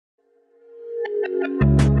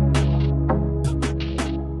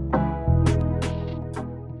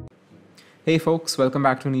Hey folks, welcome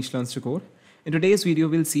back to Niche Learns to Code. In today's video,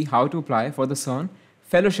 we'll see how to apply for the CERN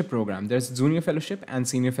Fellowship Program. There's Junior Fellowship and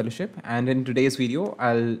Senior Fellowship, and in today's video,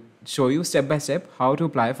 I'll show you step by step how to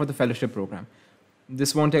apply for the Fellowship Program.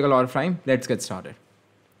 This won't take a lot of time. Let's get started.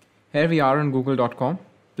 Here we are on google.com,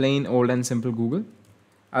 plain old and simple Google.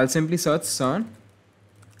 I'll simply search CERN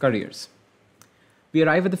Careers. We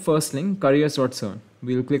arrive at the first link, careers.cern.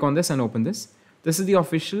 We'll click on this and open this. This is the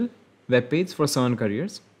official webpage for CERN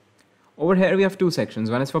Careers. Over here we have two sections.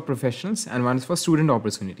 One is for professionals and one is for student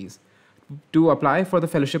opportunities. To apply for the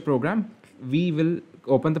fellowship program, we will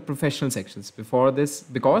open the professional sections before this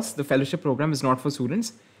because the fellowship program is not for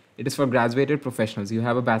students. It is for graduated professionals. You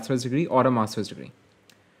have a bachelor's degree or a master's degree.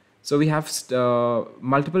 So we have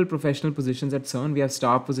multiple professional positions at CERN. We have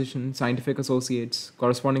staff position, scientific associates,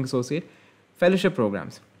 corresponding associate, fellowship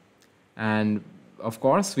programs. And of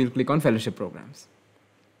course, we'll click on fellowship programs.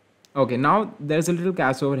 Okay, now there's a little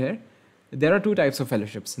catch over here. There are two types of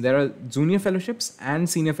fellowships. There are junior fellowships and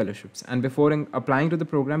senior fellowships. And before applying to the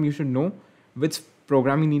program, you should know which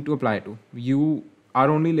program you need to apply to. You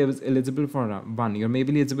are only eligible for one. You're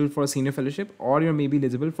maybe eligible for a senior fellowship or you're maybe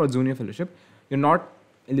eligible for a junior fellowship. You're not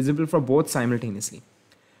eligible for both simultaneously.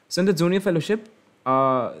 So in the junior fellowship,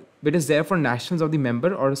 it is there for nationals of the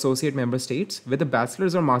member or associate member states with a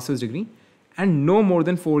bachelor's or master's degree and no more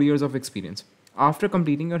than 4 years of experience after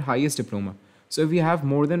completing your highest diploma. So if you have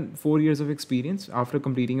more than 4 years of experience after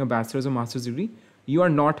completing a bachelor's or master's degree, you are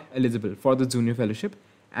not eligible for the junior fellowship.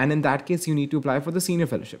 And in that case, you need to apply for the senior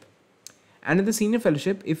fellowship. And in the senior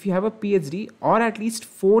fellowship, if you have a PhD or at least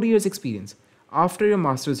 4 years experience after your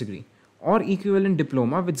master's degree or equivalent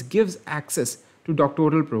diploma, which gives access to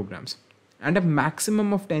doctoral programs and a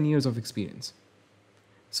maximum of 10 years of experience.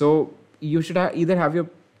 So you should either have your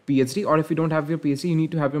PhD or if you don't have your PhD, you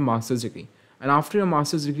need to have your master's degree. And after your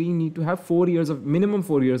master's degree, you need to have minimum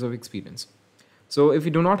 4 years of experience. So if you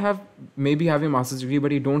do not have, maybe have your master's degree,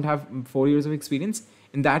 but you don't have 4 years of experience,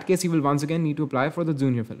 in that case, you will once again need to apply for the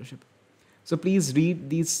junior fellowship. So please read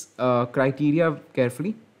these criteria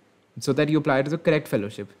carefully so that you apply to the correct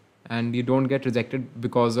fellowship and you don't get rejected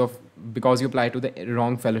because you apply to the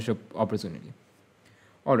wrong fellowship opportunity.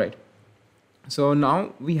 All right. So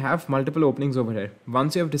now we have multiple openings over here.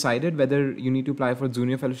 Once you have decided whether you need to apply for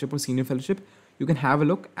junior fellowship or senior fellowship, you can have a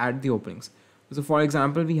look at the openings. So for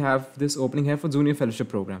example, we have this opening here for junior fellowship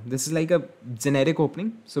program. This is like a generic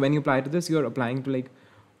opening. So when you apply to this, you're applying to like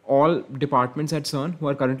all departments at CERN who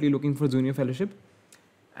are currently looking for junior fellowship.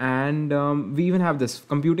 And we even have this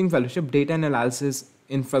computing fellowship, data analysis,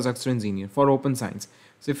 infrastructure engineer for open science.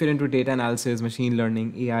 So if you're into data analysis, machine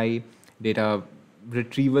learning, AI, data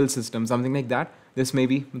retrieval system, something like that, this may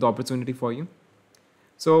be the opportunity for you.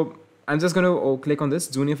 So I'm just going to click on this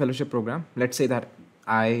junior fellowship program. Let's say that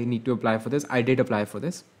I need to apply for this. I did apply for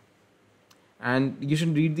this. And you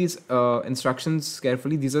should read these instructions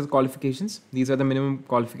carefully. These are the qualifications. These are the minimum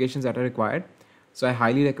qualifications that are required. So I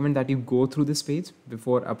highly recommend that you go through this page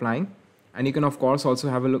before applying. And you can of course also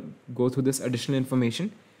have a look, go through this additional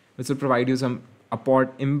information, which will provide you some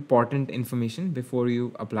important information before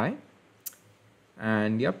you apply.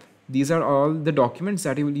 And yep, these are all the documents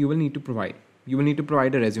that you will need to provide. You will need to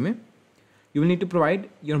provide a resume. You will need to provide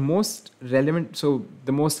your most relevant, so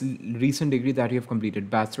the most recent degree that you have completed,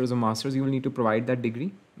 bachelor's or master's, you will need to provide that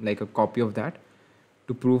degree, like a copy of that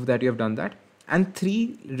to prove that you have done that. And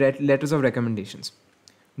 3 letters of recommendations,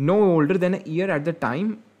 no older than a year at the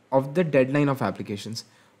time of the deadline of applications.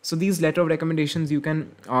 So these letter of recommendations, you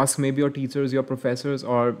can ask maybe your teachers, your professors,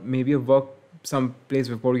 or maybe you work some place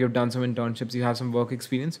before, you have done some internships, you have some work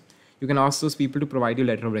experience. You can ask those people to provide you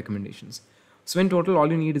letter of recommendations. So in total,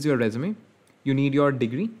 all you need is your resume. You need your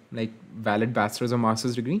degree, like valid bachelor's or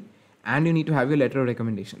master's degree, and you need to have your letter of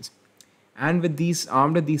recommendations. And with these,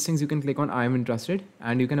 armed with these things, you can click on I am interested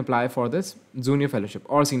and you can apply for this junior fellowship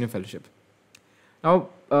or senior fellowship. Now,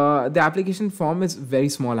 the application form is very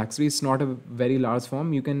small. Actually, it's not a very large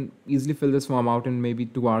form. You can easily fill this form out in maybe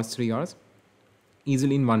 2 hours, 3 hours,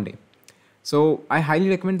 easily in one day. So I highly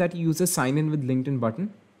recommend that you use the sign in with LinkedIn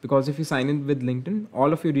button, because if you sign in with LinkedIn,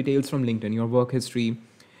 all of your details from LinkedIn, your work history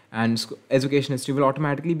and education history will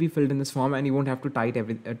automatically be filled in this form, and you won't have to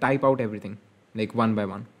type out everything like one by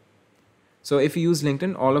one. So if you use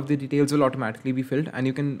LinkedIn, all of the details will automatically be filled and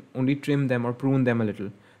you can only trim them or prune them a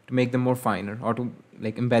little to make them more finer or to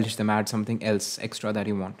like embellish them, add something else extra that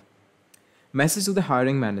you want. Message to the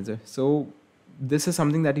hiring manager. So this is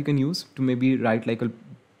something that you can use to maybe write like a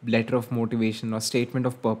letter of motivation or statement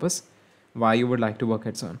of purpose why you would like to work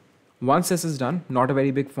at CERN. Once this is done, not a very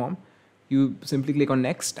big form, you simply click on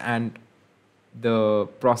next and the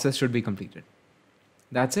process should be completed.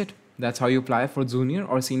 That's it. That's how you apply for junior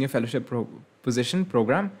or senior fellowship position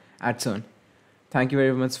program at CERN. Thank you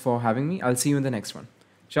very much for having me. I'll see you in the next one.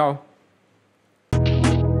 Ciao.